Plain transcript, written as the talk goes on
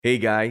Hey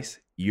guys,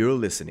 you're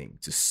listening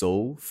to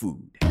Soul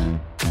Food.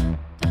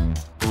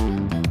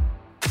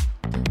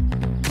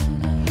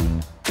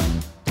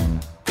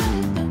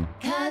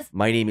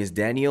 My name is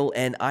Daniel,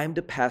 and I'm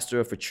the pastor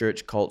of a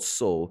church called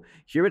Soul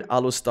here at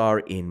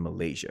Alostar in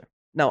Malaysia.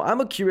 Now, I'm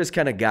a curious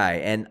kind of guy,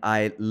 and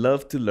I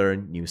love to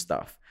learn new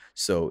stuff.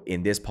 So,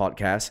 in this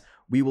podcast,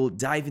 we will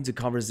dive into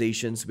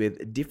conversations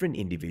with different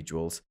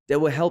individuals that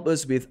will help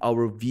us with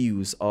our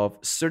views of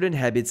certain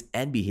habits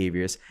and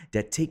behaviors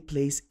that take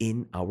place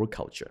in our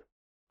culture.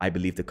 I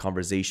believe the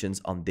conversations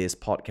on this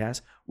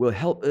podcast will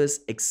help us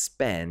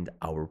expand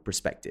our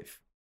perspective.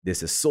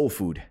 This is Soul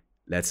Food.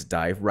 Let's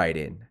dive right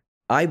in.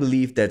 I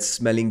believe that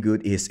smelling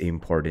good is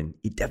important.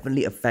 It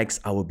definitely affects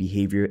our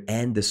behavior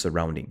and the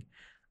surrounding.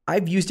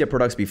 I've used their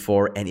products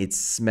before and it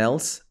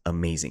smells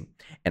amazing.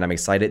 And I'm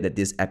excited that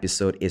this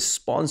episode is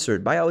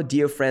sponsored by our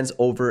dear friends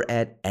over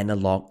at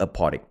Analog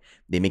Apodic.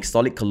 They make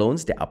solid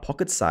colognes that are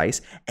pocket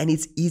size and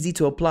it's easy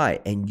to apply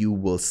and you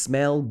will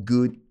smell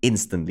good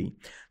instantly.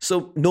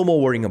 So no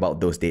more worrying about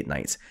those date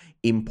nights,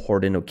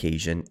 important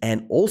occasion,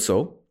 and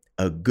also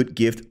a good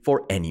gift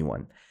for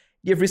anyone.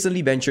 They've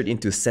recently ventured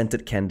into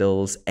scented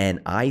candles, and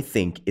I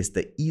think it's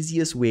the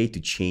easiest way to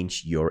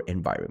change your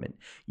environment.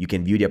 You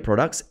can view their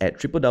products at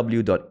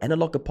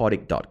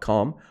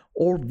www.analogapodic.com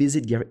or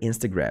visit their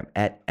Instagram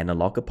at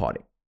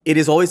analogapodic. It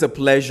is always a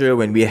pleasure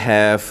when we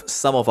have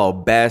some of our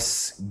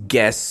best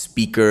guest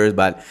speakers,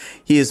 but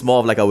he is more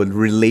of like our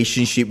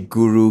relationship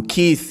guru.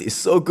 Keith, it's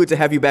so good to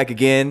have you back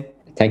again.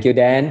 Thank you,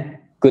 Dan.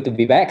 Good to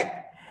be back.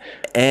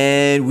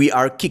 And we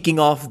are kicking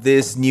off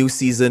this new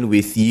season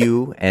with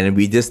you, and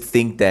we just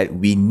think that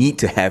we need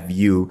to have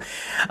you,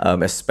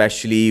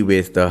 especially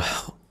with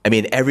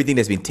everything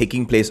that's been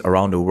taking place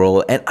around the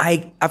world. And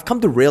I've come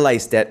to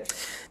realize that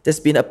there's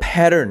been a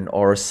pattern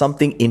or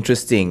something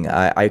interesting.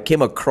 I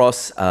came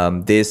across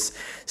this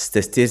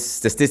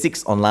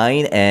statistics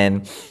online,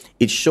 and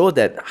it showed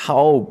that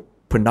how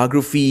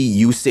pornography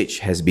usage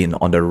has been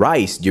on the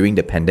rise during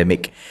the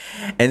pandemic.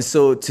 And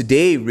so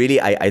today, really,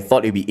 I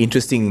thought it'd be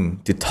interesting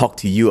to talk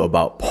to you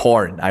about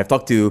porn. I've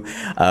talked to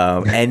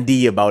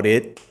Andy about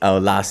it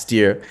last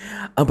year,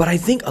 but I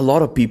think a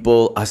lot of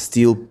people are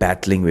still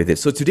battling with it.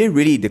 So today,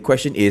 really, the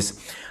question is,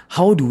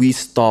 how do we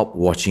stop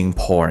watching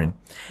porn?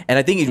 And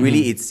I think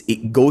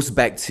it goes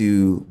back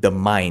to the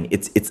mind.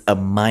 It's a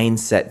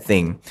mindset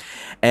thing.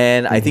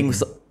 And I think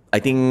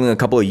a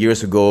couple of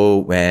years ago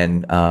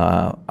when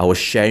I was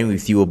sharing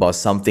with you about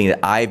something that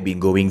I've been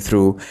going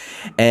through,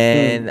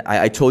 and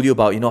I told you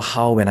about,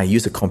 how when I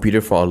use a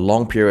computer for a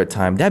long period of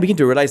time, then I begin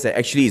to realize that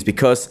actually it's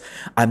because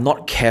I'm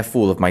not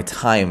careful of my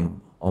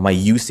time or my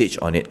usage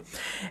on it.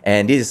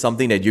 And this is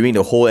something that during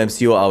the whole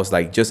MCO, I was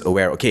like just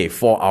aware, okay,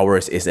 4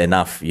 hours is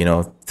enough,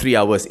 3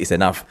 hours is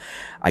enough.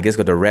 I just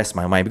got to rest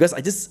my mind because I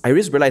just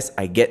realized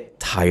I get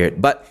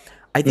tired. But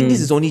I think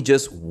this is only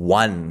just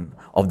one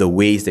of the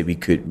ways that we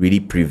could really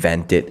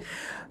prevent it.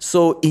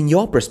 So in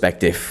your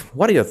perspective,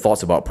 what are your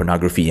thoughts about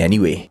pornography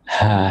anyway?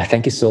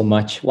 Thank you so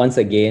much once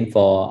again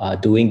for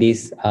doing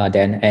this,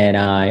 Dan. And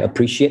I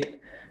appreciate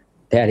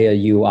that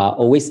you are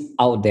always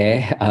out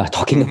there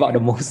talking about the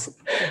most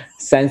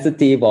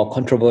sensitive or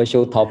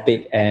controversial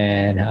topic.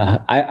 And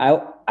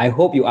I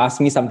hope you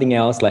ask me something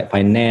else like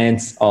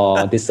finance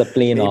or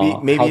discipline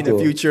maybe in the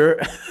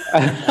future.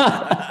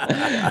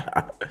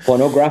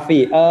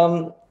 Pornography.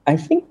 I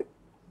think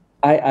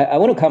I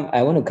want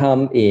to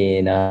come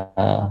in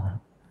a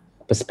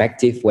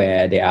perspective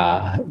where there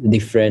are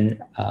different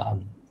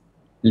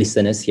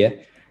listeners here.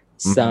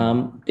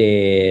 Some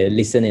they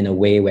listen in a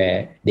way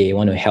where they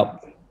want to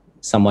help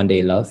someone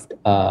they loved.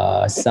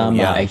 Some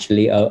are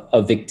actually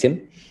a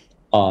victim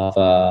of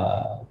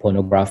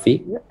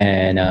pornography.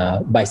 And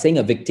by saying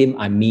a victim,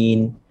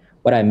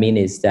 what I mean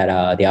is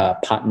that their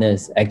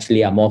partners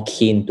actually are more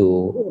keen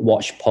to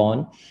watch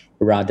porn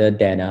rather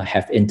than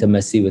have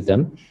intimacy with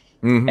them.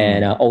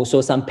 And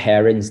also some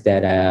parents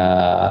that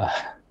have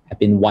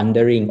been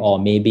wondering, or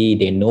maybe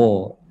they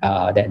know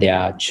that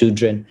their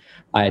children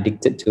are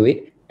addicted to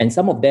it. And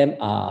some of them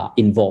are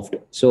involved.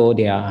 So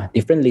there are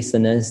different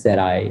listeners that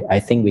I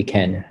think we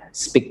can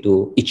speak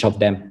to each of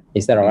them.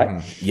 Is that all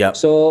right? Yeah.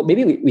 So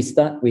maybe we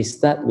start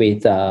with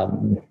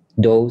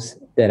those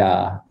that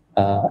are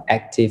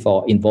active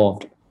or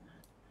involved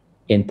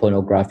in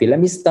pornography. Let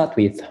me start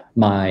with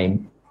my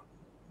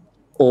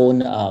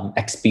own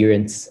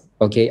experience.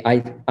 Okay,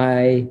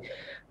 I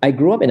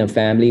grew up in a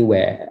family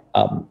where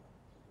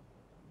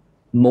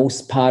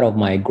most part of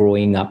my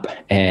growing up,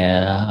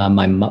 and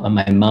my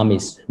mom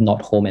is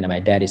not home and my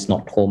dad is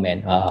not home,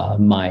 and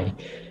my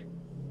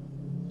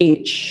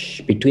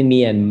age between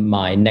me and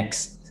my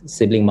next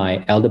sibling,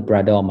 my elder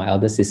brother or my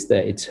elder sister,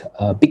 it's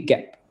a big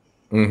gap.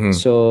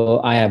 So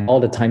I have all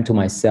the time to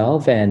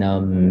myself, and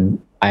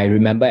I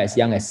remember as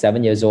young as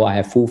 7 years old, I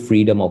have full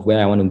freedom of where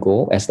I want to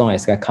go as long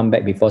as I come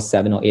back before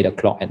 7 or 8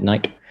 o'clock at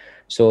night,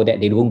 so that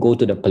they don't go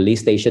to the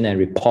police station and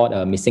report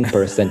a missing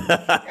person.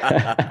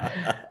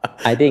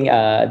 I think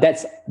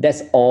that's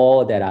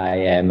all that I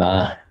am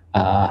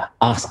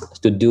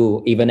asked to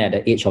do, even at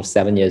the age of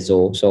 7 years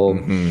old. So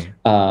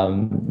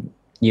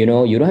you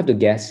know, you don't have to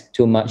guess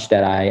too much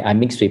that I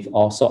mixed with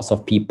all sorts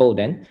of people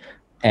then.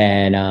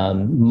 And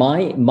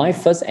my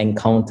first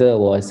encounter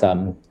was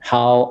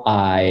how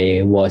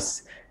I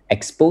was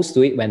exposed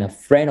to it when a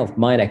friend of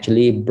mine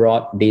actually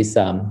brought this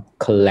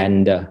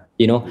calendar.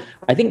 You know,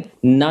 I think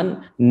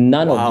none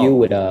of you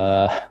Wow. would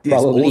This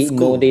old probably know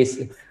school.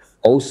 this.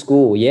 Old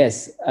school,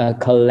 yes, a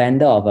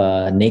calendar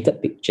of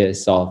naked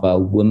pictures of a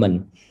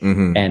woman,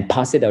 and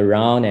pass it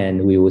around,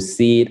 and we will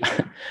see it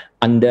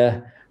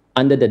under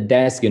under the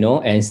desk, you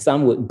know, and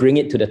some would bring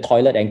it to the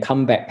toilet and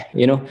come back,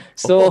 you know.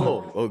 So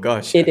Oh, oh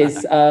gosh. it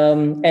is,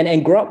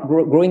 and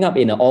growing up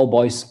in an all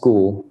boys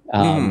school,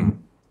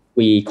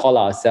 we call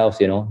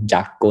ourselves, you know,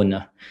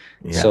 jakun.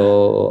 Yeah.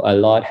 So a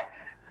lot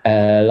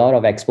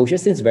of exposure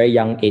since very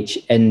young age,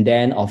 and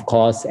then of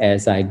course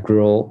as I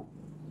grow,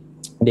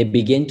 they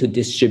begin to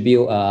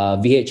distribute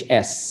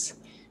VHS.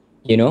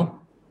 You know,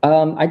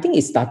 I think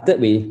it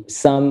started with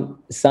some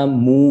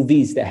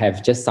movies that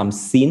have just some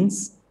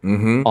scenes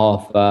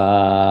of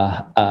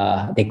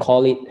they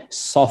call it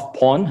soft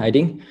porn. I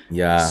think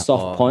Yeah.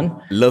 soft porn,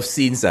 Love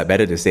scenes are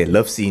better to say.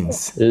 Love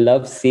scenes.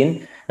 love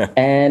scene.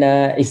 And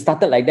it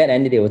started like that,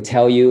 and they will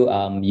tell you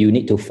you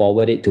need to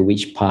forward it to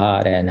which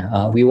part. And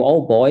we were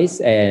all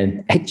boys,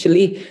 and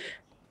actually,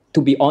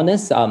 to be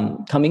honest,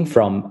 coming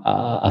from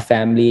a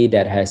family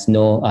that has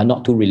no,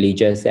 not too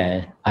religious,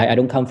 and I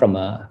don't come from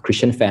a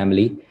Christian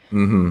family,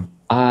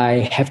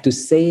 I have to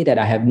say that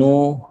I have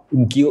no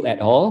guilt at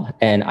all,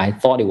 and I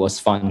thought it was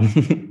fun.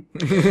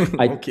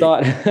 I Okay.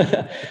 thought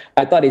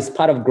I thought it's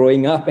part of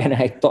growing up, and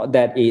I thought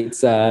that it's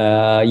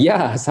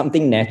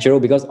something natural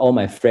because all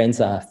my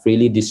friends are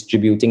freely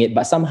distributing it.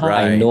 But somehow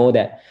I Right. know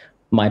that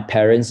my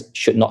parents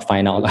should not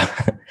find out.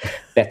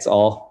 That's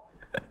all.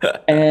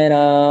 And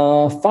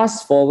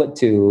fast forward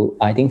to,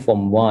 I think,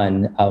 Form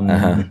 1,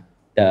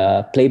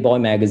 the Playboy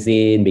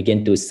magazine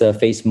began to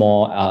surface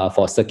more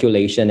for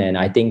circulation, and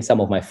I think some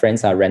of my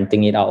friends are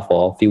renting it out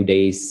for a few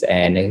days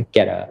and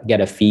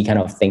get a fee kind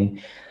of thing.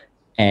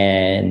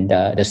 And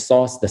the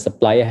source, the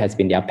supplier, has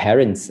been their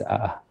parents.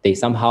 They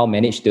somehow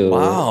managed to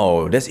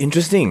Wow, that's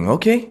interesting.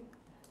 Okay.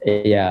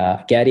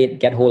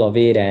 get hold of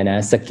it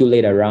and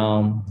circulate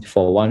around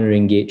for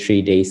RM1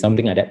 3 days,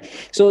 something like that.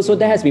 So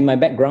that has been my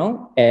background,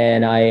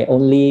 and I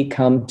only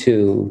come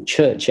to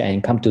church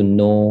and come to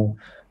know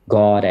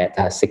God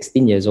at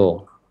 16 years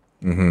old.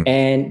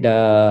 And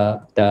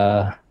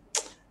the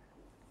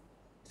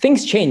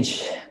things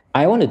change.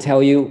 I want to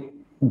tell you,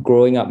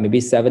 growing up,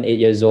 maybe 7, 8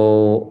 years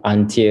old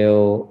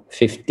until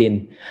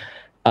 15,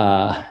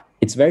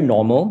 it's very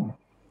normal.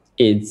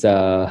 It's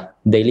a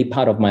daily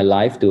part of my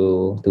life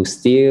to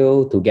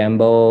steal, to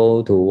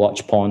gamble, to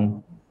watch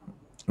porn,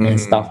 and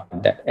stuff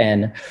like that.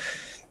 And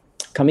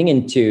coming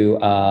into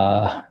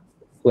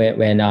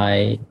when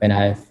I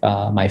have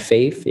my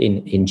faith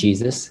in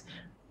Jesus,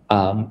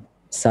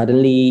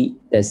 suddenly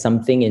there's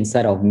something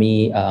inside of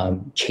me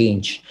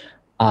change.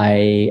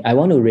 I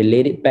want to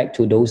relate it back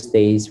to those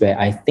days where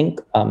I think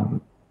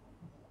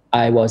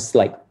I was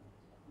like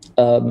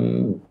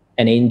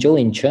an angel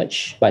in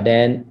church, but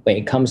then when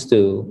it comes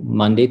to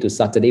Monday to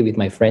Saturday with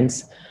my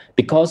friends,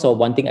 because of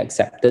wanting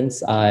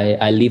acceptance,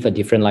 I live a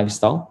different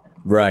lifestyle.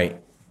 Right.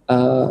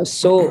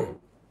 So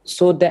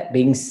that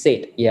being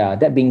said,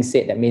 that means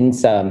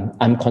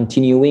I'm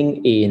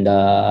continuing in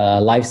the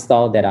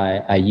lifestyle that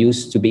I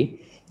used to be,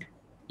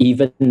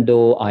 even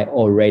though I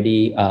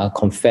already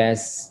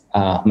confess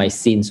my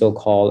sin, so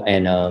called,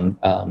 and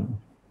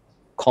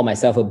call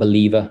myself a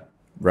believer.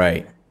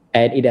 Right.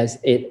 And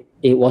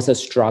it was a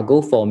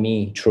struggle for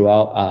me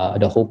throughout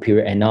the whole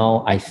period. And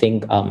now I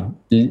think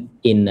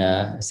in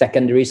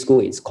secondary school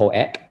it's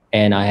co-ed,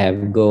 and I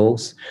have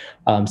girls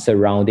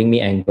surrounding me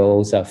and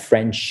girls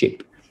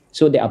friendship.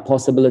 So there are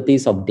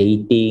possibilities of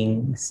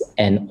dating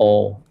and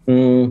all.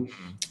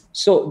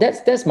 So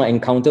that's my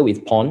encounter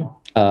with porn.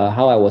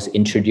 How I was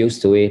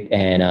introduced to it,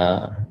 and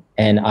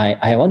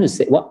I want to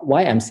say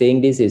why I'm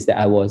saying this is that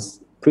I was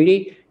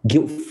pretty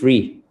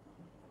guilt-free.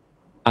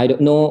 I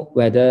don't know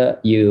whether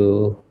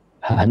you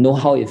know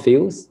how it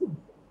feels,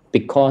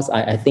 because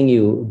I think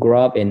you grew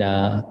up in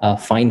a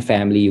fine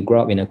family, you grew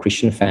up in a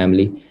Christian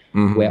family,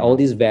 where all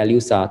these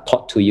values are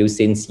taught to you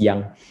since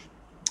young.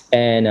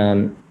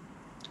 And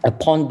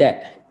upon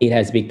that, it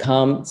has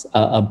become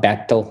a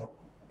battle.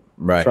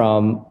 Right.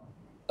 From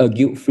a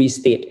guilt-free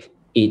state,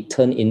 it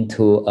turned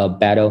into a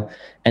battle,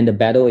 and the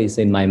battle is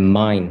in my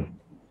mind,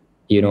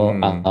 you know,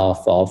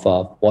 of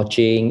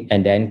watching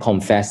and then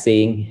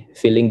confessing,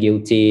 feeling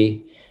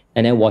guilty,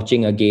 and then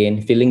watching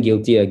again, feeling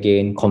guilty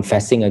again,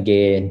 confessing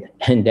again,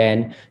 and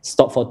then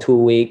stop for 2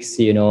 weeks,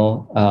 you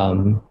know,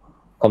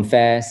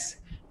 confess,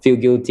 feel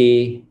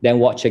guilty, then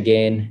watch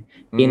again,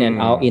 in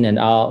and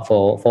out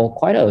for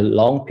quite a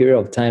long period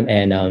of time.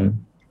 And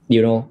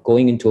you know,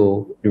 going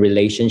into the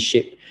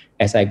relationship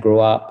as I grow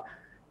up,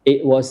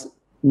 it was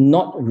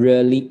not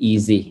really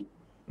easy.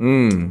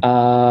 And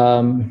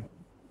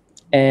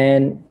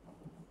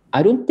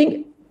I don't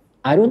think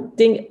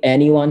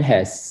anyone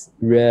has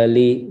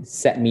really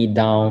sat me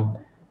down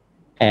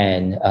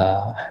and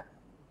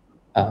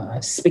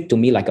speak to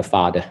me like a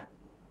father.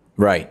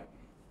 Right.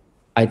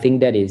 I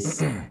think that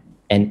is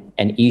an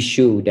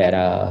issue that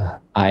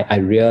I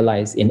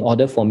realize in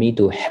order for me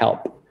to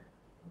help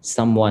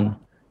someone,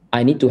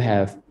 I need to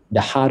have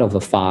the heart of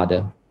a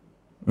father.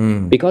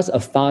 Because a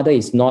father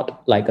is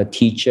not like a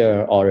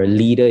teacher or a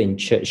leader in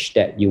church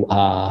that you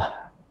are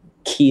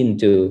keen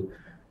to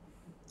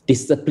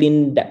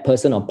discipline that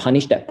person or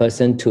punish that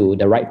person to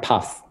the right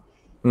path.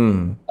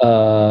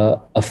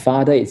 A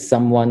father is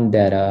someone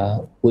that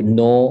would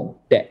know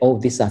that, oh,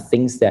 these are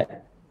things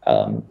that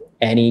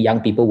any young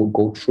people would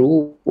go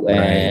through. Right.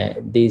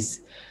 And this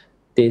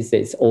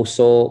is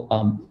also,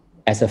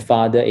 as a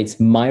father, it's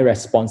my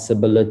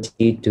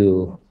responsibility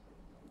to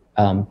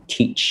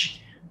teach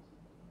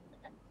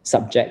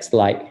subjects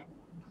like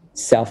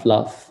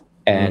self-love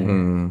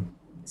and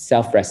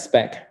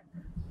self-respect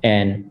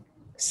and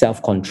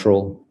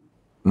self-control.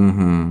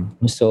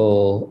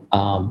 So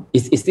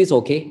is this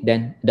okay?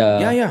 Then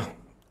Yeah.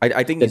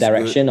 I think the it's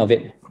direction good. of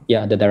it.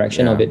 Yeah, the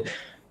direction of it.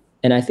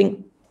 And I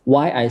think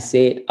why I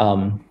say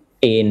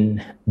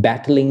in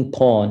battling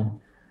porn,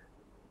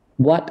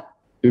 what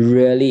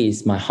really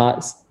is my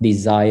heart's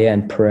desire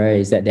and prayer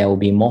is that there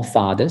will be more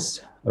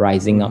fathers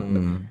rising up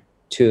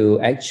to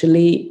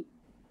actually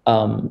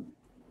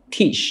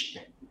teach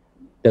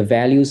the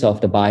values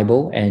of the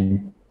Bible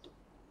and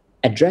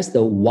address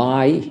the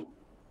why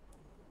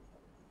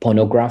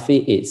pornography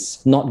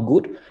is not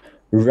good,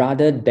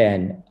 rather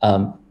than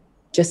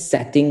just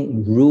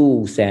setting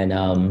rules and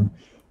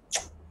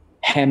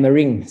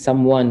hammering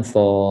someone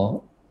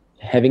for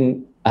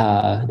having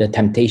the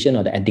temptation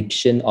or the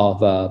addiction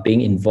of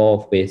being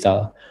involved with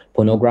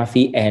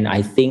pornography. And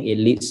I think it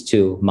leads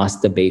to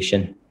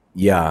masturbation.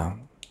 Yeah.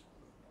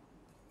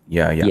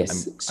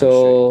 Yes. I'm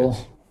So,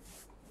 sure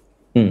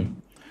it does.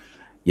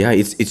 Yeah,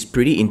 it's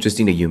pretty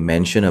interesting that you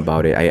mentioned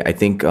about it. I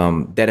think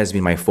that has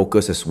been my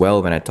focus as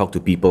well when I talk to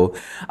people.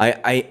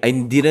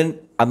 I'm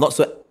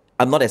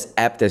not as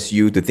apt as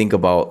you to think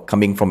about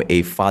coming from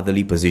a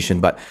fatherly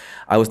position, but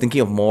I was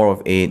thinking of more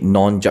of a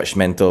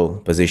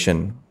non-judgmental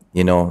position,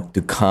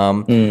 to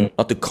come,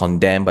 not to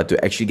condemn, but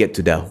to actually get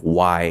to the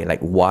why, like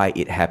why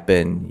it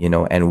happened,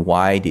 and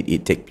why did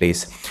it take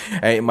place.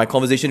 My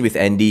conversation with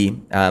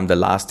Andy, the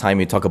last time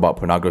we talked about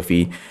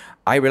pornography,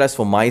 I realized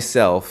for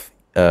myself,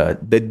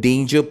 the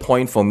danger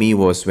point for me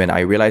was when I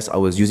realized I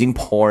was using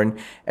porn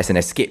as an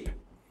escape.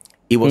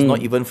 It was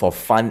not even for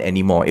fun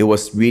anymore. It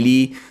was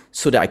really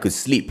so that I could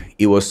sleep.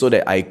 It was so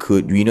that I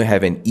could,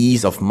 have an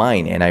ease of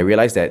mind. And I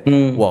realized that,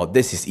 wow,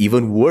 this is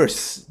even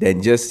worse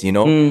than just,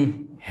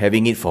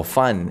 having it for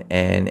fun.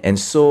 And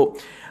so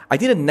I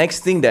think the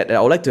next thing that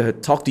I would like to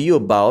talk to you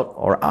about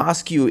or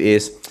ask you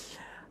is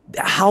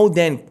how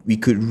then we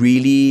could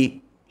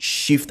really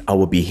shift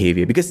our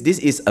behavior, because this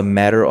is a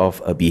matter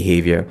of a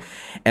behavior.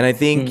 And I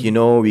think,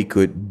 we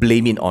could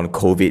blame it on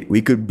COVID.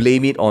 We could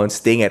blame it on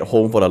staying at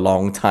home for a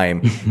long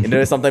time.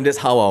 Sometimes that's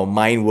how our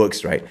mind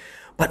works, right?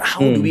 But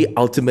how do we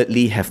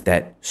ultimately have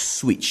that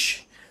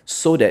switch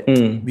so that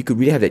we could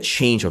really have that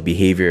change of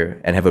behavior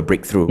and have a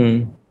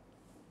breakthrough?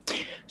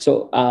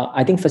 So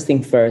I think first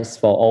thing first,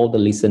 for all the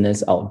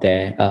listeners out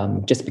there,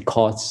 just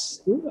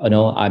because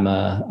I'm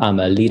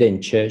a leader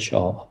in church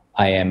or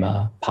I am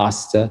a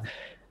pastor,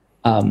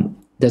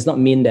 does not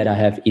mean that I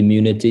have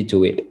immunity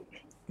to it.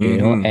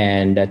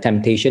 And the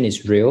temptation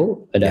is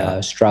real,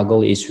 the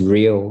struggle is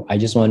real. I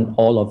just want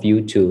all of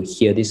you to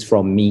hear this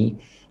from me,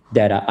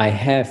 that I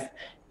have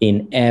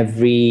in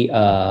every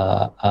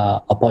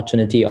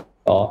opportunity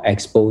or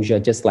exposure,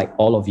 just like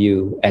all of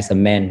you as a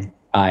man,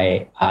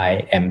 I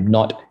am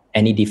not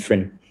any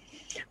different.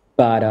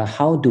 But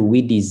how do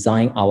we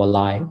design our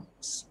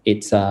lives?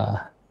 It's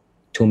to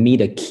me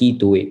the key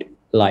to it,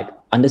 like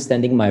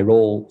understanding my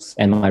roles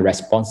and my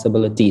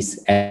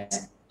responsibilities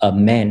as a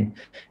man,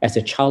 as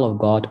a child of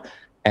God,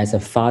 as a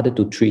father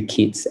to 3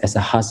 kids, as a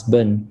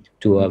husband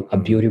to a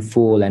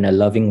beautiful and a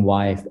loving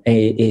wife.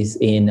 It is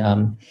in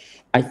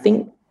I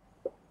think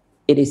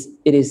it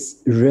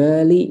is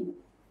really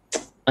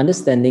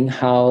understanding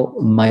how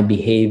my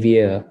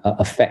behavior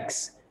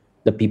affects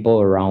the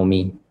people around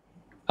me.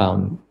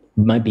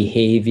 My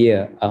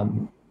behavior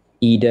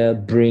either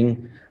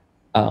bring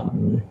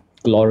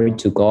glory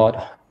to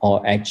God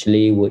or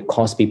actually would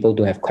cause people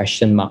to have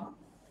question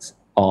marks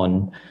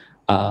on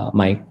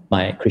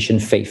my Christian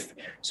faith.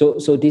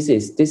 So this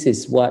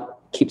is what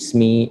keeps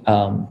me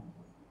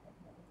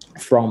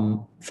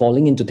from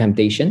falling into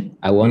temptation.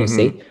 I want to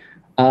say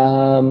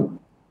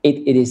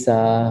it is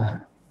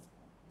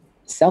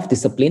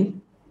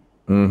self-discipline.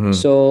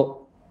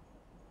 So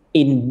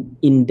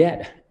in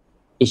that,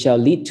 it shall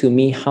lead to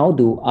me, how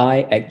do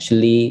I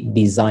actually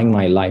design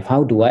my life?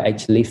 How do I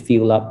actually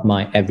fill up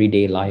my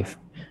everyday life?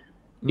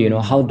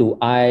 How do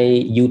I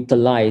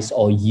utilize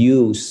or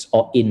use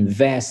or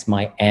invest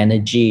my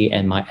energy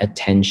and my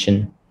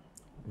attention?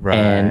 Right.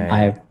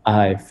 And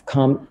I've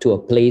come to a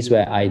place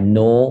where I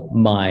know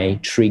my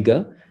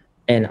trigger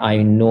and I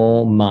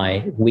know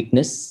my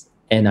weakness,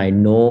 and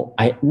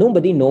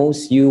nobody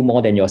knows you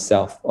more than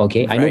yourself.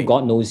 Okay, right. I know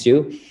God knows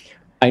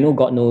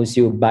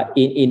you, but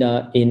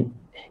in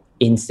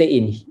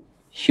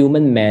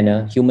human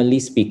manner, humanly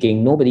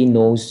speaking, nobody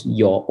knows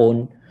your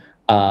own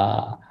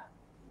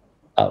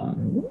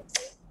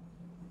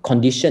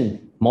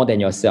condition more than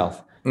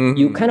yourself.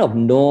 You kind of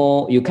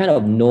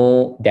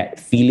know that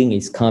feeling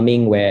is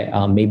coming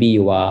where maybe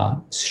you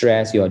are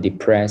stressed, you are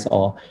depressed,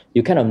 or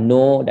you kind of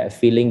know that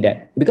feeling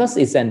that because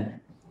it's an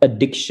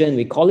addiction,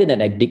 we call it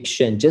an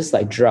addiction, just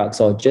like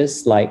drugs or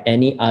just like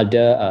any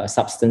other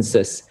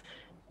substances.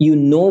 You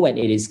know when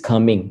it is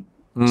coming.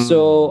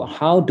 So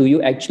how do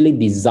you actually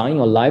design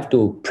your life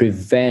to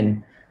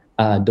prevent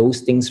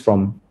those things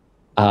from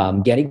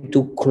getting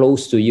too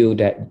close to you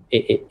that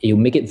you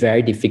make it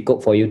very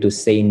difficult for you to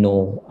say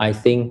no? I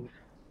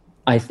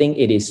think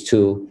it is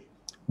to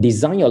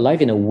design your life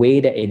in a way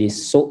that it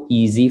is so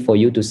easy for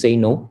you to say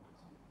no.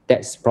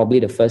 That's probably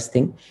the first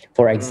thing.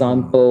 For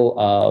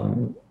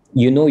example,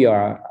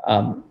 you're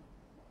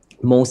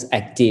most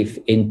active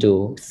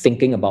into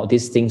thinking about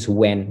these things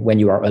when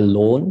you are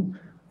alone,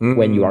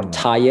 when you are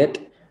tired,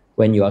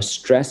 when you are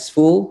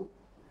stressful,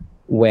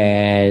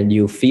 when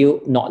you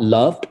feel not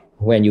loved,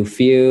 when you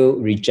feel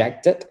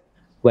rejected,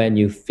 when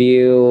you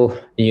feel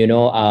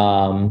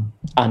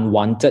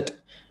unwanted.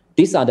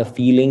 These are the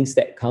feelings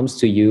that comes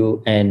to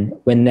you, and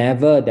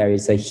whenever there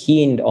is a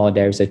hint or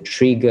there is a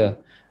trigger,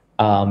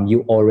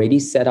 you already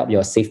set up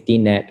your safety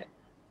net.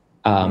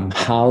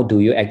 How do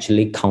you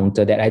actually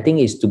counter that? I think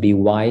is to be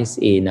wise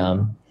in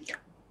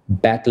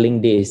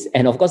battling this.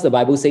 And of course, the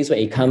Bible says when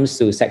it comes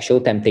to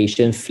sexual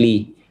temptation,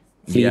 flee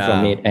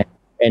from it,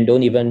 and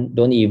don't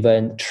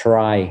even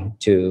try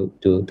to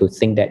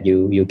think that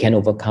you can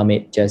overcome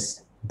it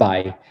just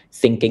by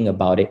thinking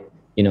about it.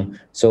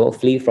 So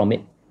flee from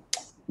it.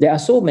 There are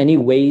so many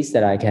ways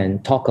that I can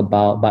talk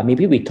about, but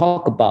maybe we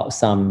talk about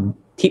some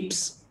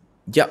tips.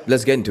 Yeah,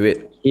 let's get into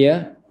it.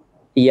 Yeah.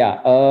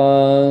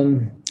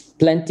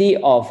 Plenty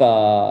of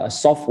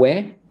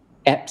software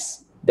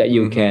apps that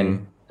you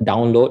can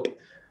download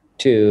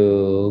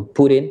to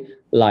put in,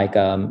 like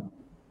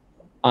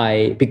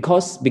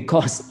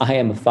because I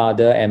am a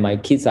father and my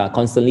kids are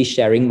constantly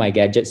sharing my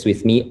gadgets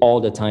with me all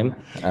the time.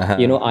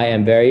 I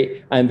am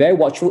very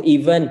watchful.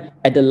 Even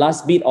at the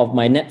last bit of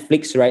my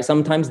Netflix, right?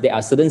 Sometimes there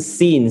are certain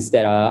scenes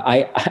that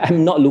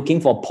I'm not looking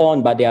for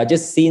porn, but they are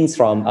just scenes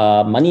from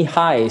Money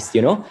Heist,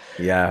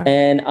 Yeah.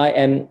 And I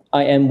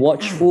am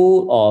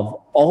watchful of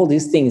all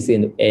these things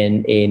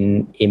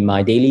in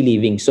my daily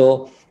living.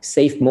 So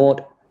safe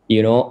mode,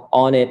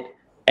 on it,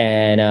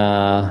 and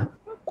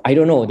I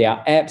don't know, there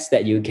are apps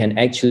that you can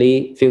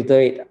actually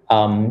filter it.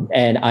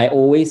 And I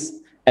always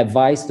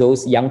advise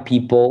those young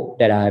people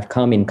that have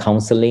come in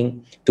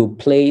counseling to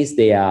place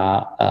their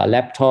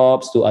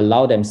laptops, to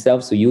allow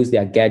themselves to use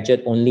their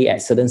gadget only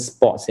at certain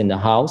spots in the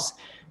house,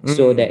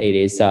 so that it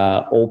is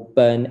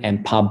open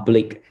and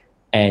public,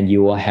 and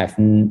you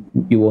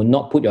will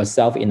not put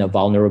yourself in a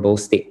vulnerable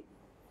state.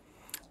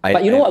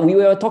 But you know what? We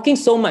were talking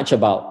so much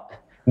about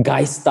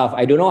guy stuff.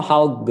 I don't know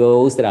how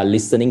girls that are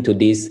listening to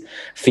this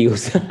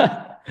feels.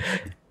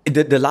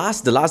 The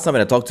last time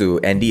when I talked to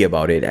Andy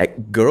about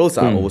it, girls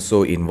are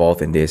also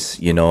involved in this,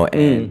 and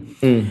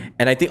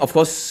I think, of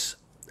course,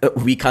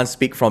 we can't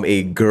speak from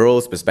a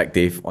girl's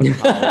perspective on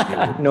how they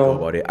would go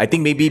about it. I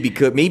think maybe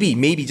because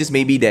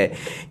maybe that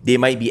they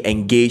might be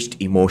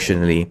engaged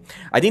emotionally.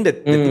 I think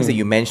that the things that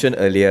you mentioned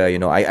earlier,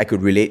 I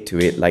could relate to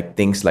it, like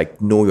things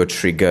like know your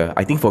trigger.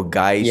 I think for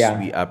guys,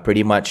 we are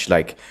pretty much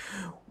like,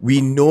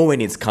 we know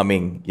when it's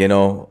coming,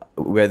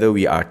 whether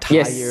we are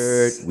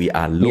tired, we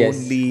are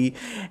lonely,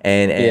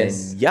 and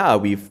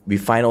we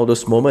find all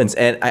those moments.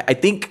 And I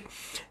think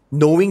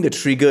knowing the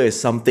trigger is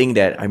something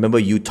that I remember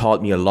you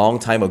taught me a long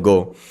time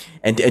ago,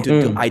 and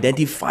to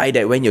identify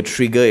that when your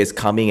trigger is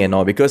coming and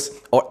all, because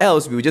or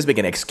else we would just make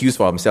an excuse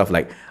for ourselves,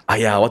 like,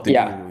 what to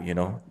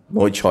do,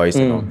 no choice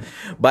and all.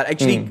 But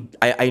actually,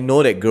 I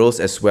know that girls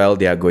as well,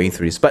 they are going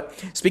through this. But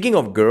speaking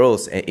of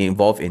girls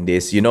involved in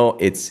this,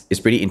 it's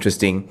pretty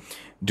interesting.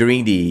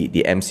 During the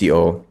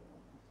MCO,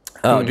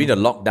 during the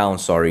lockdown,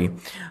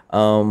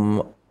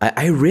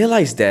 I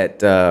realized that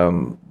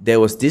there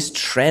was this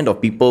trend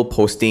of people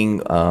posting,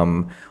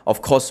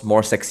 of course,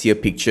 more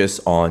sexier pictures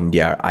on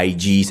their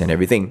IGs and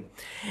everything.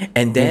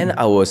 And then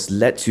I was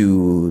led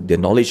to the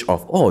knowledge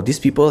of, these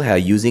people are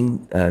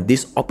using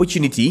this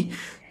opportunity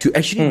to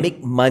actually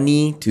make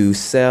money to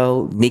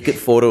sell naked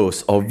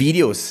photos or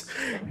videos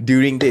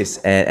during this.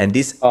 And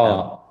this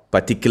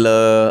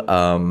particular...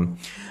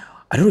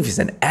 I don't know if it's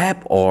an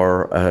app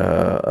or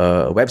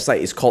a website.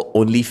 It's called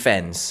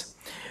OnlyFans,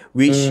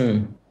 which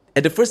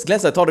at the first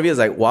glance I thought of it as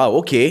like, wow,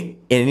 okay,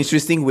 an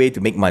interesting way to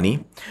make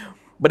money.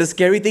 But the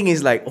scary thing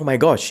is like, oh my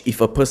gosh,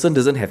 if a person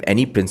doesn't have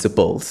any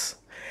principles,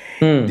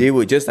 they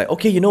would just like,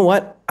 okay, you know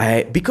what?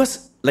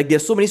 Because like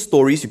there's so many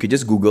stories you could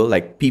just Google,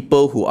 like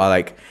people who are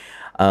like,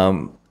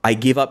 I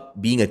gave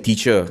up being a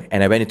teacher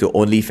and I went into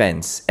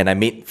OnlyFans and I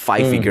made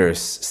 5 figures,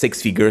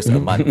 6 figures a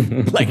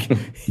month. Like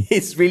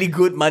it's really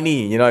good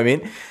money, you know what I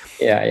mean?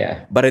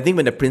 Yeah. But I think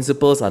when the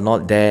principles are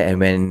not there and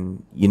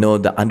when,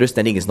 the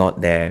understanding is not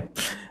there,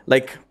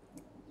 like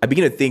I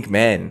begin to think,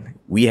 man,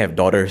 we have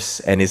daughters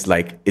and it's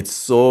like, it's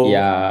so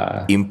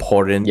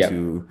important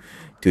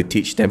to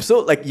teach them. So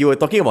like you were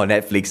talking about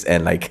Netflix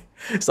and like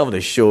some of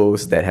the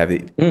shows that have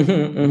it.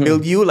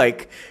 Will you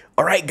like,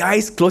 all right,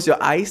 guys, close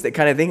your eyes, that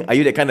kind of thing? Are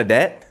you that kind of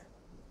dad?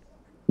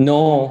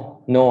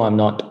 No, no, I'm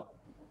not.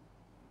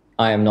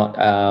 I am not.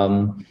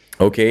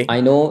 Okay.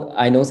 I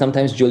know.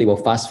 Sometimes Julie will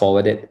fast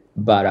forward it,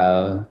 but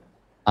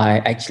I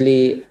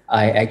actually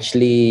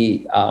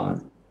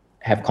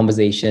have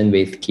conversation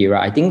with Kira.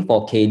 I think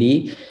for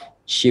Katie,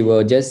 she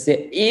will just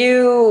say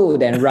 "ew,"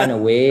 then run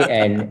away,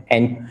 and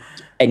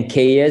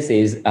Kayas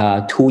is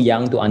too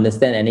young to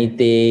understand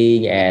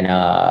anything,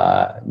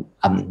 and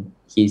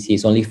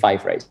he's only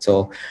 5, right?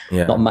 So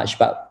Yeah. not much.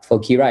 But for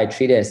Kira, I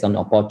treat it as an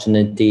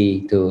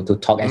opportunity to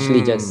talk.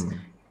 Actually, just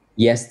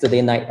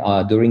yesterday night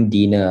during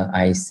dinner,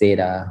 I said,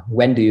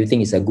 when do you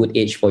think is a good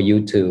age for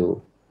you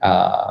to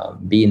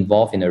be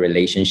involved in a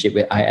relationship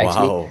with? I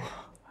actually Wow.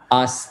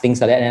 ask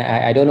things like that.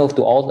 And I don't know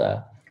to all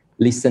the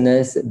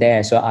listeners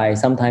there. So I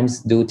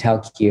sometimes do tell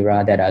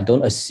Kira that I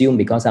don't assume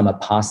because I'm a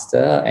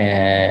pastor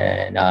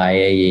and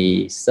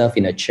I serve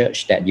in a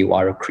church that you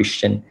are a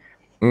Christian.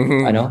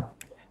 I know.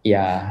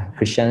 Yeah,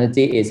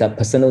 Christianity is a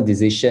personal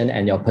decision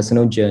and your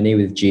personal journey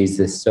with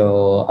Jesus.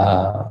 So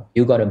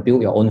you got to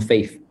build your own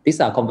faith. These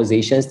are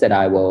conversations that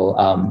I will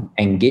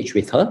engage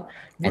with her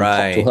and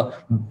talk to her.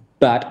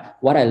 But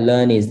what I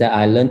learned is that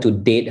I learned to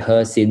date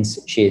her since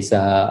she's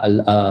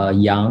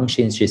young,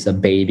 since she's a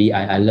baby.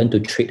 I learned to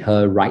treat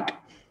her right.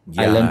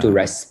 I learned to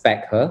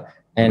respect her.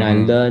 And I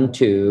learned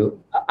to,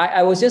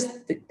 I was just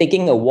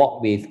taking a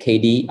walk with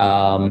Katie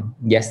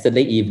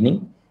yesterday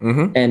evening.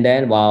 And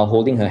then while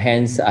holding her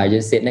hands, I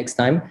just said, next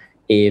time,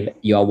 if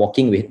you are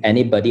walking with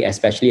anybody,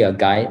 especially a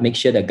guy, make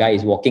sure the guy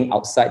is walking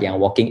outside and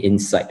walking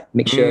inside.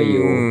 Make sure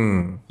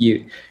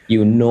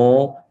you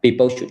know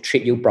people should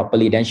treat you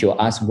properly. Then she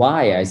will ask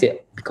why. I said,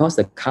 because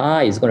the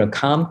car is going to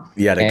come.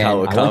 Yeah, the car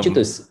will come. I want you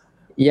to,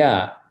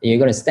 you're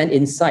going to stand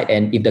inside.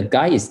 And if the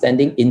guy is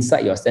standing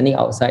inside, you're standing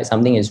outside,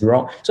 something is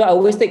wrong. So I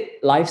always take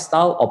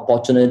lifestyle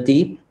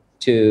opportunity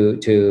to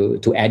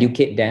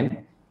educate them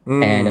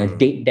and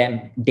date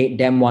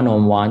them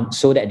one-on-one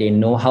so that they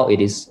know how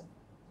it is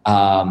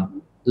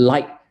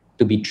like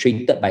to be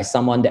treated by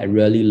someone that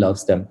really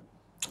loves them.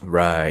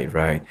 Right.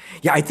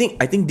 Yeah, I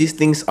think these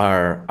things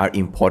are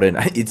important.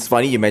 It's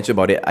funny you mentioned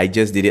about it. I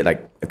just did it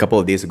like a couple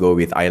of days ago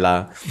with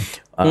Ayla.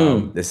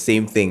 The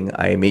same thing.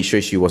 I made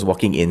sure she was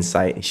walking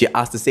inside. She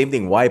asked the same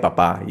thing. Why,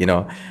 Papa? You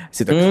know,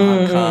 so the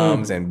car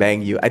comes and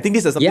bang you. I think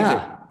this is something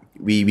that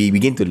we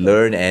begin to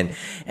learn and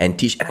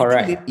teach. And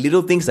I think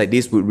little things like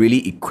this would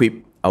really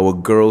equip our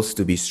girls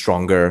to be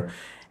stronger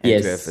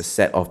and to have a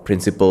set of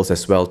principles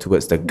as well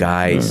towards the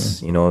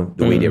guys, you know,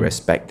 the way they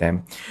respect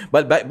them.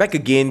 But back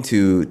again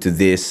to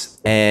this,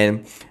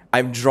 and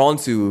I'm drawn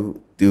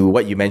to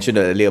what you mentioned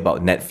earlier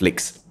about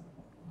Netflix.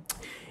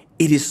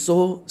 It is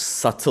so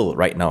subtle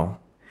right now.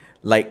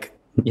 Like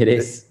it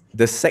is.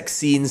 The sex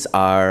scenes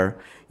are,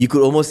 you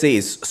could almost say,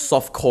 is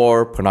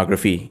softcore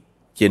pornography,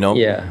 you know?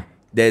 Yeah.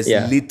 There's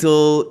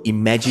little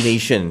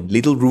imagination,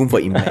 little room for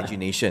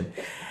imagination.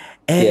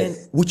 And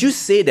would you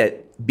say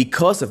that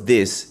because of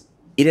this,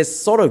 it has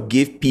sort of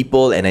give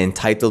people an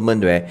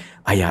entitlement where,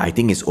 I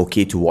think it's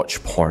okay to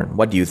watch porn.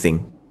 What do you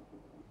think?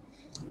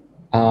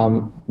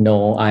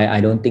 No,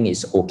 I don't think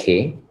it's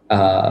okay.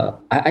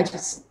 I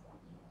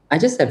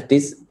just have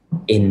this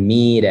in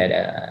me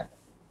that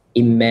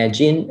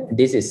imagine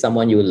this is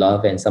someone you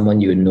love and someone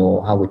you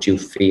know. How would you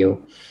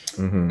feel?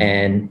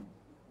 And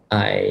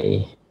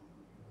I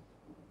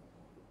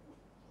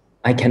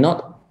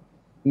cannot.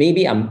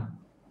 Maybe I'm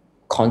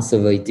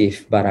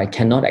conservative, but I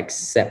cannot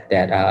accept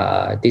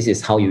that this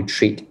is how you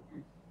treat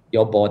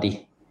your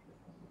body,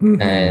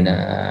 and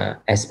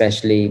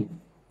especially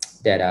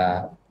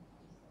that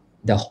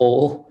the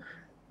whole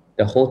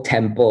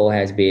temple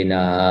has been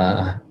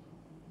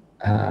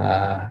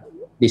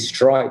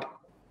destroyed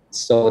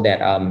so that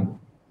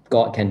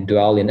God can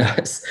dwell in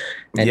us,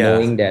 and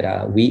knowing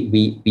that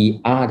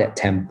we are that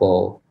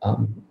temple.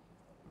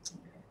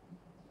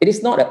 It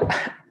is not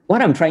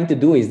what I'm trying to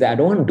do is that I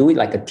don't want to do it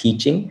like a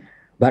teaching,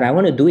 but I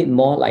want to do it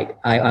more like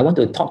I want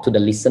to talk to the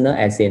listener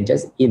as in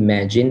just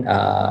imagine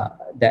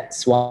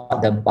that's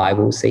what the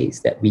Bible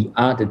says, that we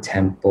are the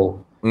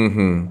temple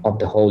of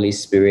the Holy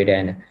Spirit,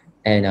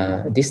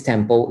 and this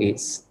temple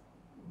is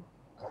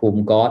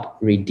whom God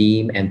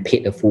redeemed and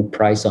paid the full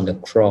price on the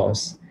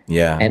cross.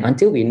 Yeah. And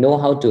until we know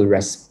how to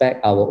respect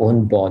our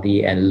own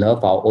body and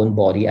love our own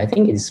body, I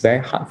think it's very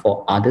hard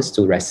for others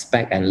to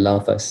respect and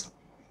love us.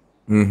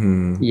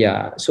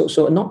 Yeah.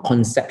 So not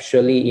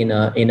conceptually, in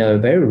a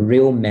very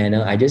real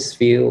manner, I just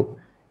feel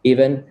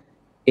even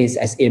it's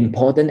as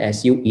important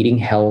as you eating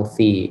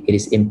healthy. It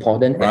is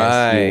important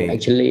as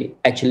you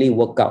actually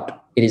work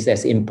out. It is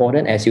as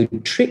important as you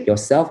treat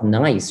yourself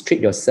nice, treat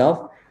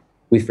yourself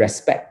with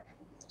respect.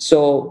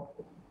 So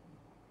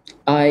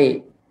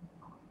I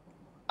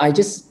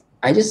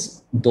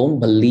just don't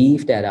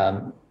believe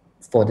that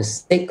for the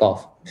sake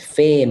of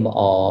fame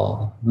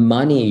or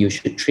money you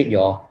should treat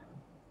your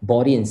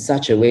body in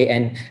such a way.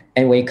 And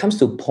when it comes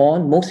to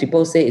porn, most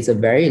people say it's a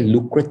very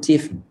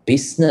lucrative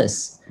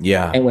business.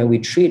 Yeah. And when we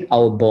treat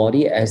our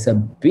body as a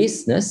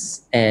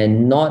business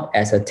and not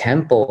as a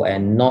temple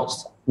and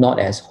not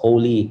as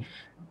holy,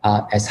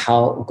 as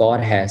how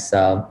God has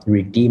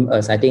redeemed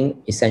us, I think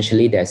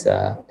essentially there's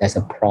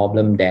a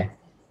problem there.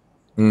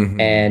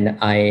 And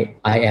I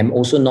am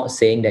also not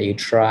saying that you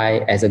try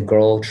as a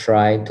girl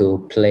try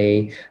to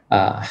play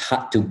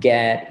hard to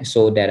get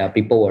so that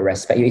people will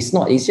respect you. It's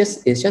not. It's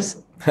just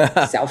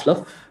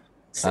self-love,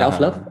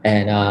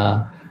 and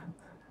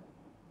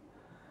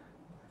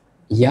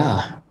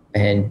yeah,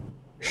 and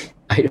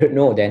I don't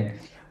know then,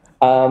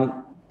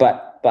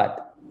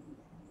 but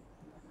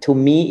to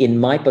me, in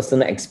my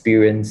personal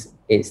experience,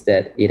 it's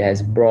that it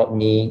has brought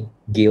me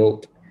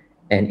guilt,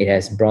 and it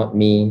has brought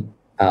me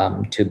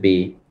to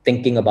be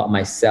thinking about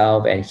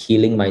myself and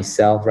healing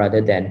myself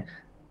rather than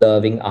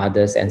loving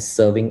others and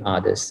serving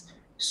others.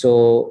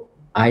 So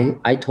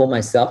I told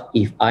myself,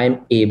 if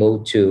I'm able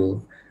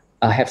to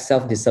have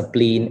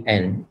self-discipline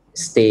and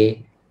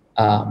stay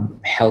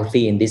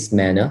healthy in this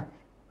manner,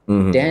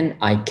 then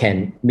I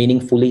can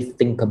meaningfully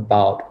think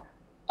about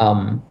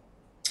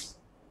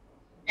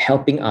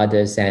helping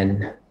others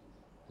and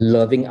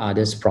loving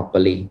others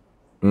properly.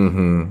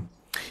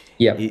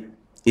 Yeah.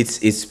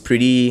 It's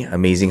pretty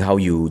amazing how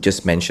you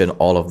just mentioned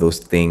all of those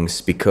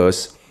things,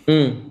 because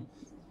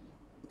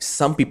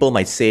some people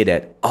might say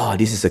that,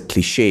 this is a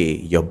cliche,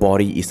 your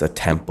body is a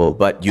temple.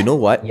 But you know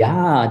what?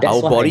 Yeah, that's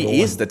our what I body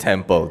know. is the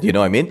temple. You know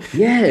what I mean?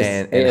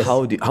 Yes, And yes.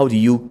 how do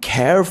you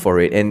care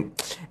for it? And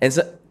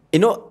so,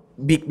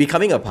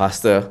 becoming a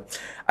pastor,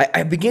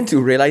 I begin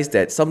to realize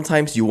that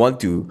sometimes you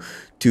want to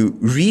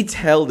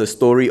retell the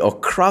story or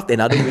craft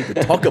another way to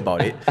talk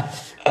about it.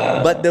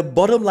 But the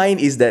bottom line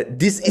is that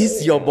this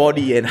is your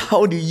body, and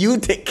how do you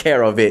take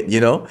care of it,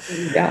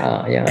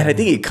 Yeah. And I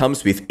think it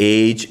comes with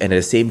age, and at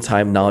the same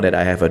time, now that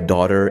I have a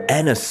daughter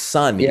and a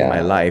son in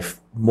my life,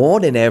 more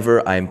than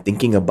ever, I'm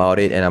thinking about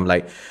it, and I'm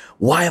like,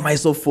 why am I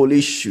so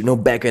foolish?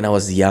 Back when I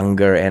was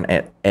younger,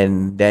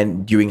 and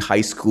then during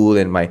high school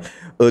and my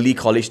early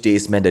college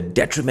days, man, the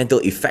detrimental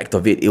effect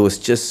of it was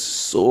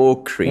just so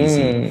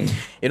crazy.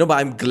 But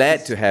I'm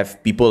glad to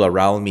have people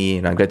around me,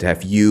 and I'm glad to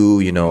have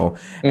you,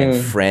 and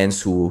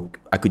friends who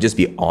I could just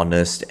be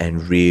honest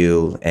and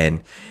real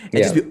and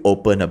just be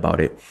open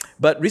about it.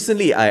 But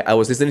recently, I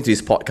was listening to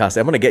this podcast.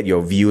 I'm going to get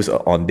your views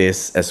on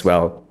this as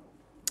well.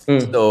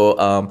 So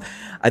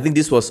I think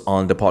this was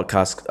on the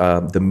podcast,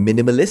 The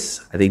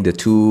Minimalists. I think the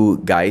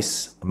two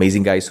guys,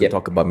 amazing guys who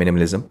talk about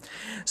minimalism.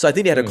 So I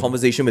think they had a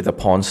conversation with a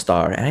porn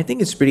star. And I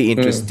think it's pretty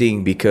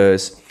interesting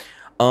because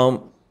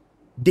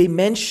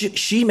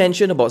she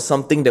mentioned about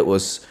something that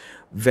was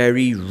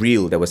very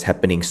real that was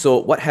happening. So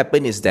what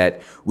happened is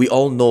that we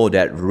all know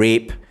that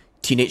rape,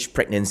 teenage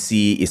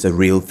pregnancy is a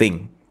real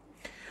thing.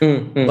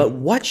 But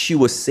what she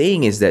was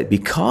saying is that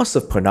because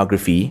of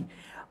pornography,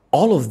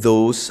 all of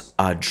those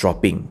are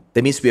dropping.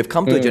 That means we have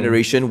come to a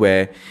generation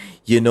where,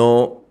 they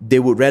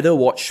would rather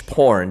watch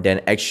porn than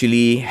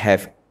actually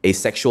have a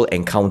sexual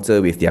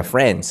encounter with their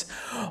friends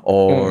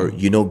or,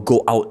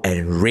 go out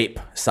and rape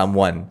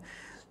someone.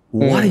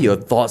 What are your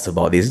thoughts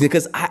about this?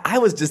 Because I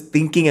was just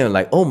thinking and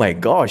like, oh my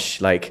gosh,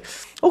 like,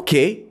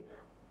 okay,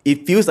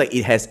 it feels like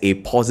it has a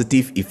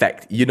positive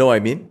effect. You know what I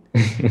mean?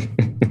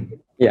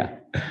 Yeah.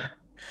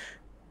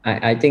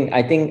 I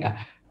think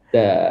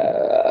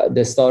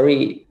the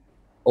story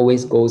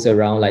always goes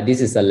around like this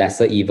is a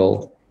lesser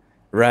evil,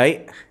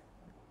 right?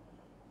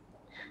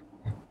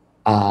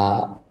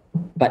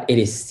 But it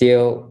is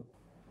still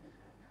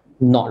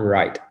not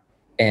right,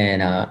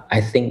 and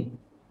I think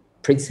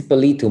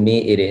principally to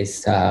me it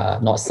is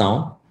not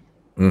sound.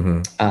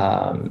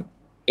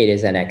 It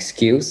is an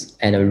excuse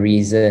and a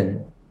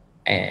reason,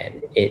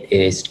 and it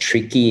is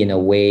tricky in a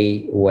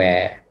way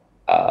where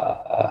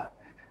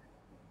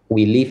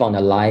we live on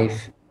a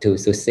life to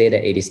say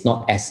that it is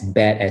not as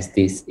bad as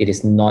this, it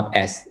is not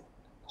as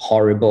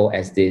horrible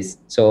as this.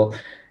 So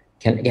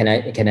can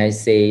I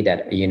say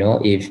that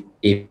if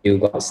you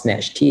got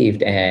snatched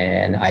teeth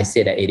and I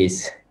say that it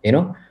is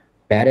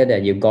better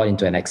that you got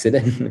into an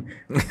accident,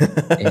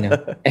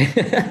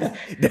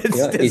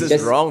 This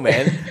is wrong,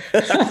 man.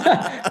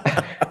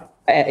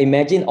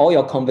 Imagine all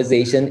your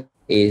conversation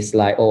is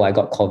like, oh, I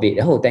got COVID.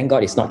 Oh, thank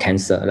God it's not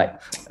cancer. Like,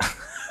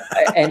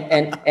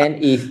 and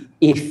if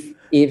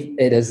it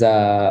is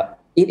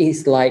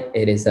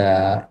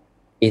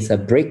it's a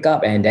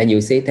breakup, and then you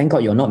say, thank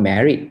God you're not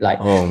married. Like,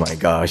 oh my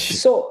gosh.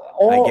 So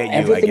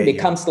everything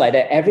becomes like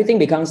that. Everything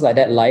becomes like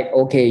that. Like,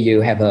 okay,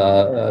 you have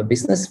a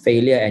business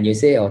failure, and you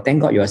say, oh,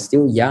 thank God you are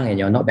still young and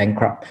you're not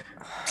bankrupt.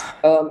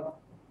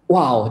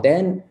 Wow.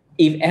 Then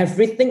if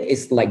everything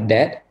is like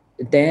that,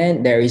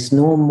 then there is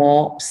no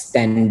more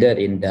standard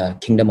in the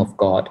kingdom of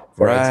God.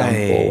 For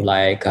example,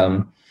 like,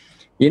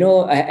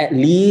 at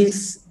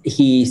least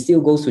he still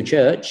goes to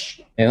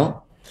church,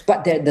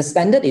 But the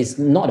standard is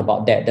not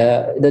about that.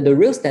 The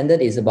real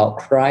standard is about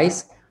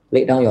Christ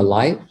laid down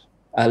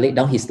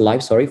his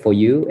life, for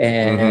you,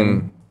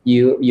 and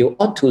you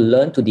ought to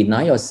learn to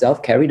deny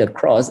yourself, carry the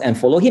cross, and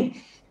follow him.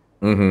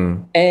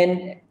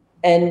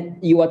 And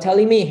you are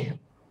telling me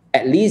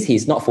at least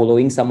he's not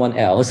following someone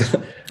else.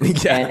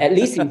 Yeah. And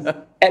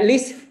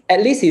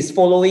at least he's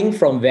following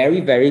from very,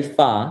 very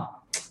far.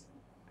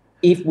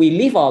 If we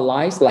live our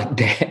lives like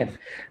that,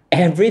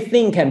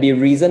 everything can be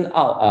reasoned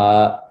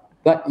out.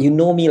 But you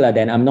know me,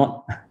 then I'm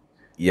not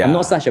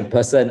such a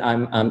person.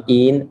 I'm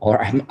in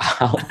or I'm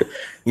out.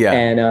 Yeah.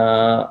 And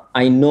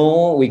I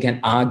know we can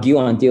argue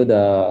until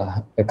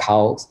the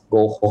cows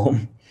go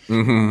home.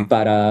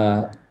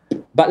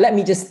 But let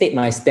me just state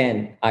my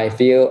stand. I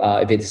feel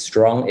if it is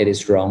wrong, it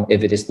is wrong.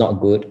 If it is not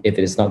good, if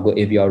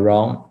you're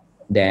wrong,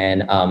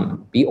 then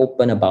be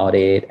open about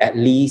it. At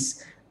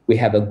least we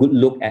have a good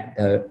look at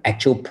the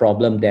actual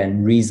problem,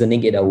 then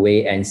reasoning it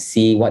away and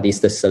see what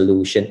is the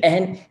solution.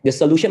 And the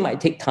solution might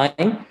take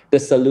time. The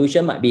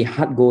solution might be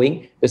hard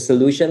going. The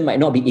solution might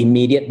not be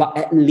immediate, but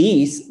at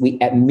least we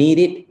admit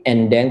it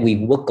and then we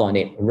work on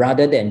it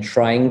rather than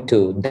trying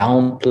to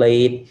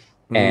downplay it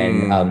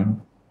and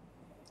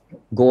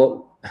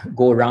go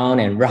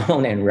round and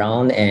round and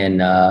round.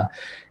 And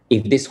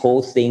if this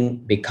whole thing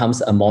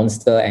becomes a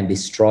monster and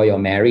destroy your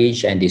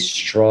marriage and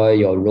destroy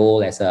your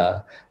role as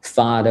a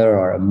father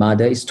or a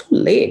mother, it's too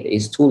late.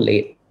 It's too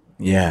late.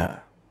 Yeah.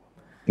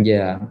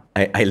 Yeah.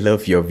 I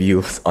love your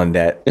views on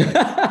that.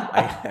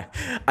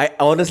 I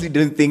honestly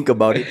didn't think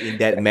about it in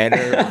that manner.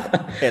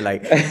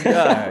 Like,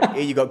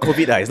 hey, you got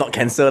COVID, it's not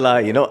cancer,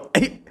 you know.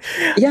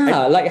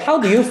 Yeah, like how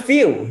do you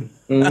feel?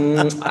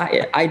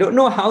 I don't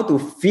know how to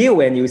feel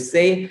when you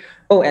say,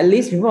 oh, at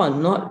least people are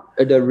not,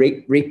 the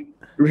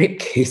rape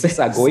cases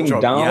are going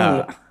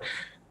down.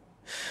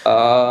 Yeah.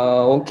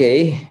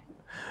 Okay.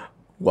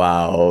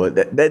 Wow,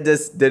 that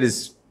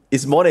is,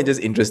 it's more than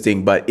just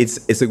interesting, but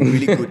it's a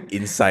really good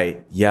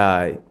insight.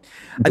 Yeah.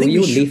 I think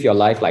you live your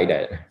life like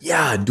that?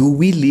 Yeah. Do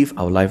we live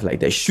our life like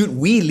that? Should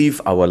we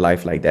live our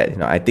life like that? You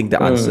know, I think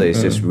the answer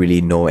is just really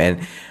no. And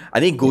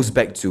I think it goes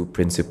back to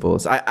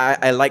principles.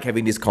 I like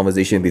having this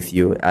conversation with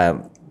you.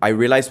 I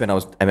realized when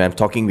I'm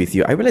talking with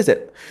you, I realized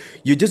that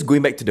you're just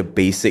going back to the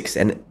basics.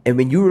 And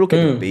when you look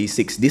at the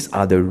basics, these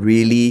are the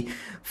really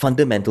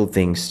fundamental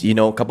things. You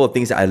know, a couple of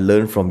things that I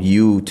learned from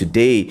you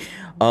today.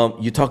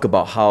 You talk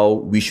about how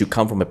we should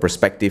come from a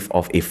perspective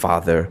of a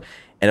father,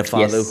 and a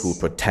father who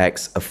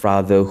protects, a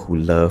father who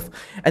loves.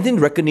 And then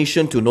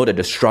recognition to know that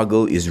the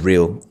struggle is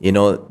real, you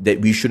know,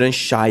 that we shouldn't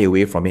shy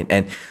away from it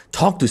and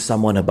talk to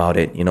someone about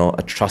it, you know,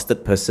 a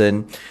trusted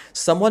person,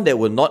 someone that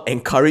will not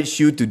encourage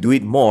you to do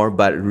it more,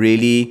 but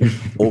really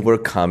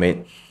overcome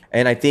it.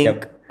 And I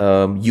think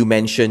you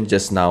mentioned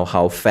just now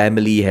how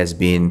family has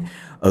been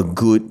a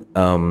good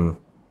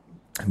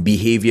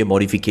behavior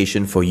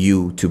modification for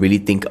you to really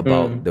think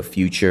about the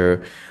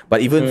future.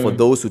 But even for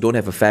those who don't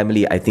have a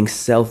family, I think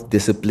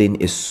self-discipline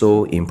is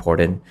so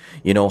important.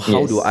 You know,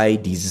 how do I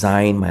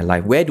design my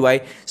life? Where do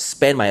I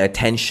spend my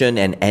attention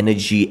and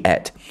energy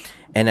at?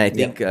 And I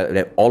think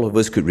that all of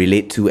us could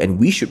relate to, and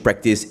we should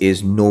practice,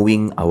 is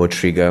knowing our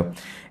trigger.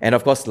 And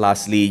of course,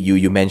 lastly,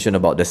 you mentioned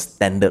about the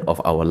standard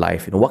of our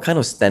life. You know, what kind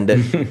of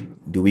standard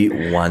do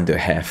we want to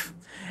have?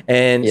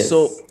 And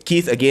so,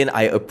 Keith, again,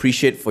 I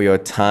appreciate for your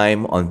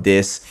time on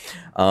this.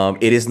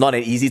 It is not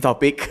an easy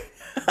topic.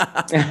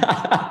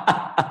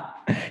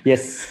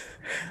 Yes.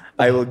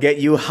 I will get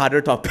you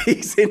harder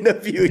topics in the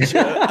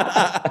future.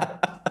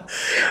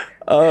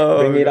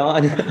 Bring it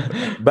on.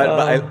 But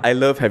I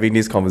love having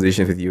these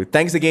conversations with you.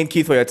 Thanks again,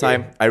 Keith, for your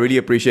time. I really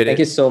appreciate it. Thank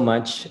you so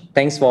much.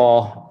 Thanks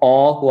for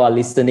all who are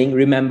listening.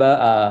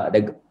 Remember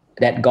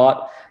that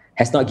God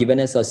has not given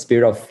us a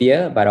spirit of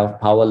fear, but of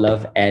power,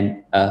 love,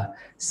 and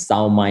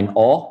sound mind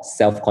or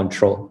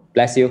self-control.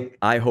 Bless you.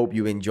 I hope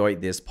you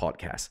enjoyed this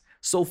podcast.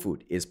 Soul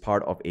Food is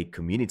part of a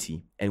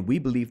community, and we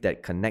believe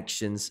that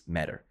connections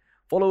matter.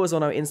 Follow us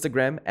on our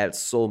Instagram at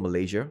Soul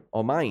Malaysia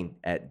or mine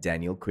at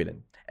Daniel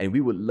Quillen, and we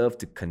would love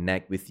to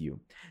connect with you.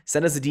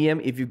 Send us a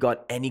DM if you've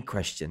got any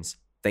questions.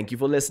 Thank you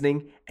for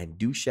listening, and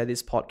do share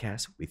this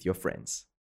podcast with your friends.